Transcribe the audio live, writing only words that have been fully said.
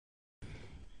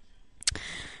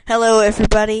Hello,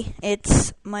 everybody.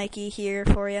 It's Mikey here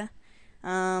for you.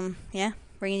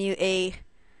 Bringing you a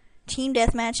team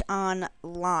deathmatch on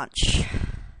launch.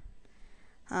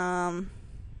 I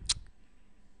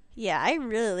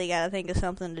really gotta think of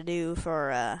something to do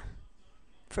for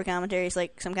commentaries,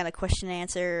 like some kind of question and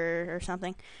answer or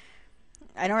something.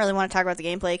 I don't really want to talk about the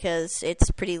gameplay because it's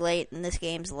pretty late in this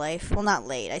game's life. Well, not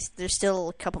late. There's still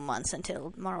a couple months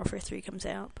until Modern Warfare 3 comes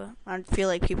out, but I feel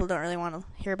like people don't really want to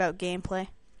hear about gameplay.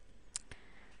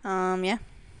 Don't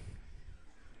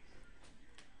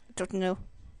know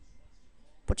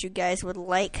what you guys would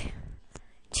like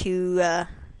to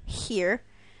hear,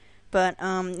 but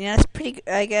it's pretty.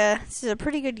 I guess this is a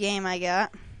pretty good game. I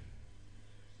got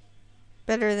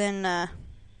better than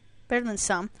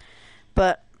some,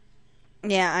 but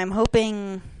yeah, I'm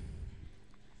hoping.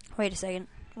 Wait a second.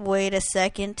 Pretty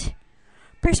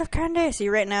tough kind of. See,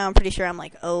 right now I'm pretty sure I'm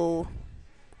like, I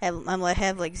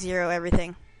have like 0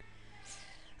 everything.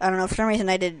 I don't know, for some reason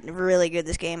I did really good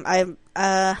this game. I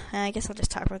guess I'll just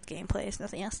talk about the gameplay. There's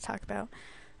nothing else to talk about.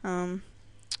 I'm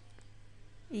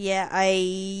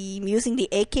using the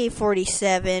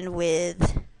AK-47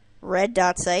 with red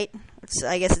dot sight.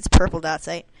 I guess it's purple dot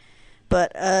sight.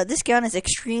 But this gun is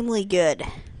extremely good.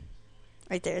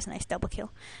 Right there's a nice double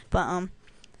kill. But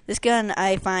this gun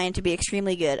I find to be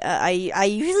extremely good. I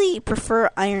usually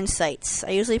prefer iron sights. I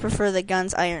usually prefer the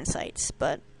gun's iron sights,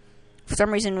 but for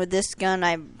some reason, with this gun,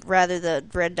 I'd rather the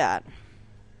red dot.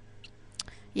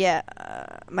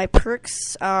 My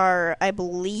perks are, I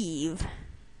believe...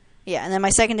 Yeah, and then my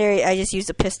secondary, I just used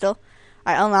a pistol.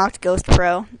 I unlocked Ghost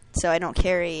Pro, so I don't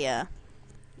carry, I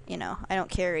don't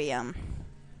carry,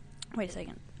 wait a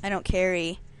second. I don't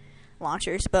carry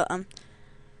launchers, but,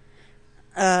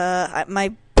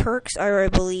 my perks are, I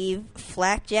believe,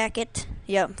 Flak Jacket.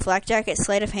 Yep, Flak Jacket,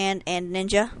 Sleight of Hand, and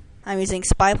Ninja. I'm using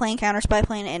Spy Plane, Counter Spy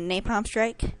Plane, and Napalm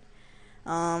Strike.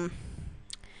 I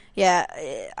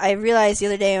realized the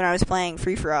other day when I was playing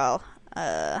Free For All,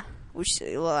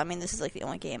 this is like the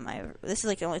only thing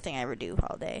I ever do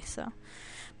all day. So,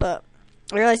 but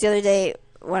I realized the other day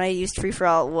when I used Free For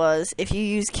All was if you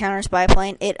use Counter Spy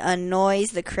Plane, it annoys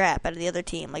the crap out of the other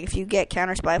team. Like if you get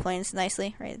Counter Spy Planes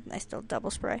nicely, right, nice little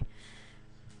double spray.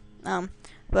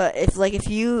 But if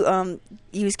you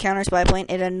use Counter Spy Plane,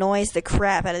 it annoys the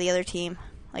crap out of the other team.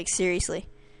 Like, seriously.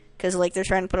 Because, they're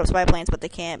trying to put up spy planes, but they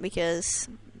can't because...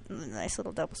 Nice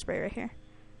little double spray right here.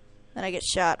 Then I get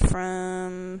shot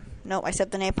from... Nope, I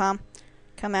set the napalm.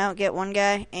 Come out, get one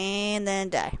guy, and then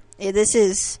die. I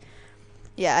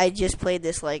just played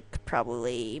this,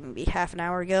 probably maybe half an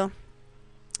hour ago.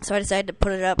 So I decided to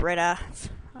put it up right off.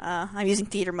 I'm using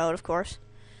theater mode, of course.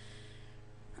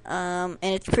 And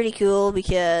it's pretty cool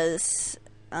because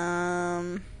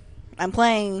I'm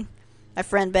playing. My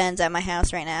friend Ben's at my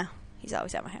house right now. He's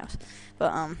always at my house.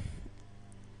 But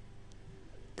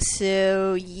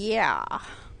so yeah.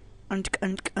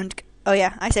 Oh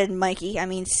yeah, I said Mikey. I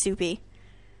mean Soupy.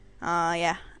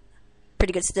 Yeah,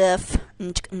 pretty good stuff.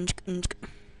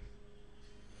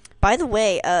 By the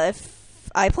way, if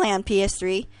I play on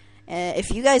PS3, if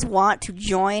you guys want to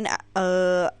join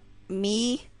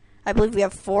me. I believe we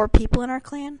have 4 people in our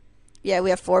clan. Yeah, we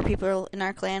have 4 people in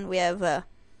our clan. We have, I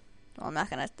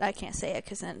can't say it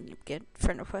because then you get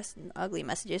friend requests and ugly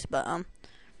messages, but, I'm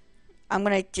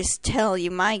gonna just tell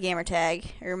you my gamer tag,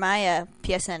 or my,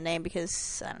 PSN name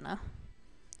because, I don't know.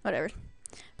 Whatever.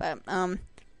 But, I'll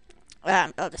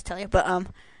just tell you, but,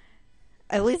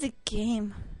 I believe the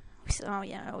game, we still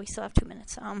have 2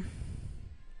 minutes,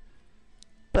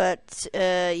 But,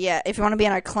 if you want to be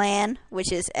in our clan,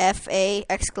 which is FA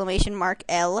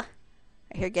 !L.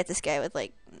 I hear get this guy with,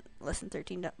 less than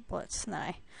 13 bullets, and then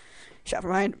I shot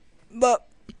from behind. But,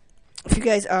 if you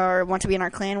guys want to be in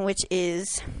our clan, which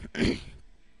is,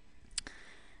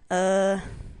 what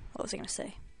was I going to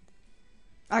say?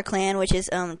 Our clan, which is,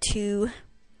 it's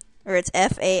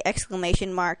FA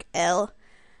 !L.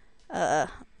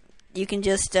 You can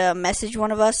just, message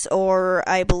one of us, or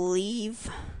I believe...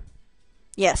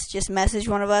 Yes, just message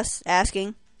one of us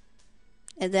asking,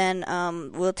 and then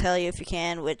we'll tell you if you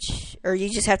can, or you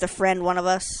just have to friend one of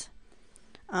us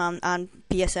on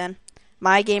PSN.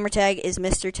 My gamer tag is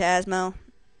Mr. Tasmo.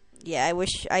 Yeah,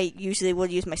 I usually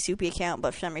would use my Soupy account,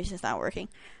 but for some reason it's not working.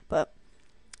 But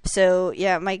so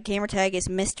yeah, my gamer tag is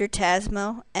Mr.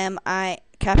 Tasmo,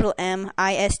 capital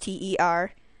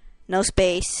MISTER, no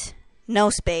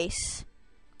space,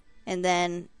 and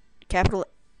then capital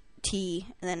T,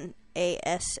 and then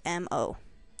ASMO,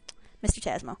 Mr.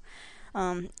 Tasmo.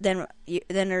 Then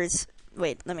there's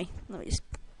let me just.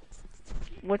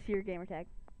 What's your gamer tag?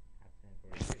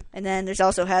 And then there's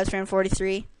also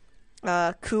Hasfran43,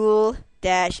 cool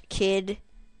dash kid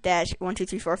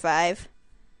 12345.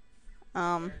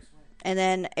 And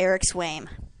then Eric Swaim.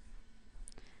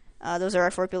 Those are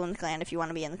our 4 people in the clan if you want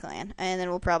to be in the clan. And then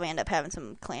we'll probably end up having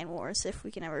some clan wars if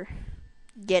we can ever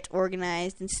get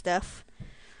organized and stuff.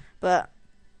 But,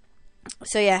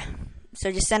 so yeah.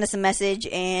 So just send us a message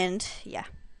and, yeah.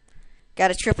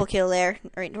 Got a triple kill there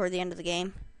right toward the end of the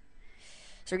game.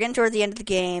 So we're getting toward the end of the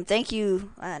game. Thank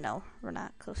you. No, we're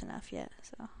not close enough yet.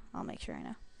 So I'll make sure I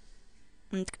know.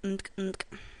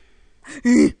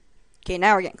 Okay,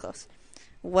 now we're getting close.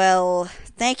 Well,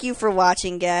 thank you for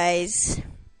watching, guys.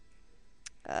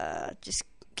 Just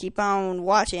keep on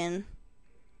watching.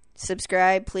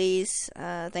 Subscribe, please.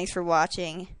 Thanks for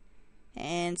watching.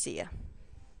 And see ya.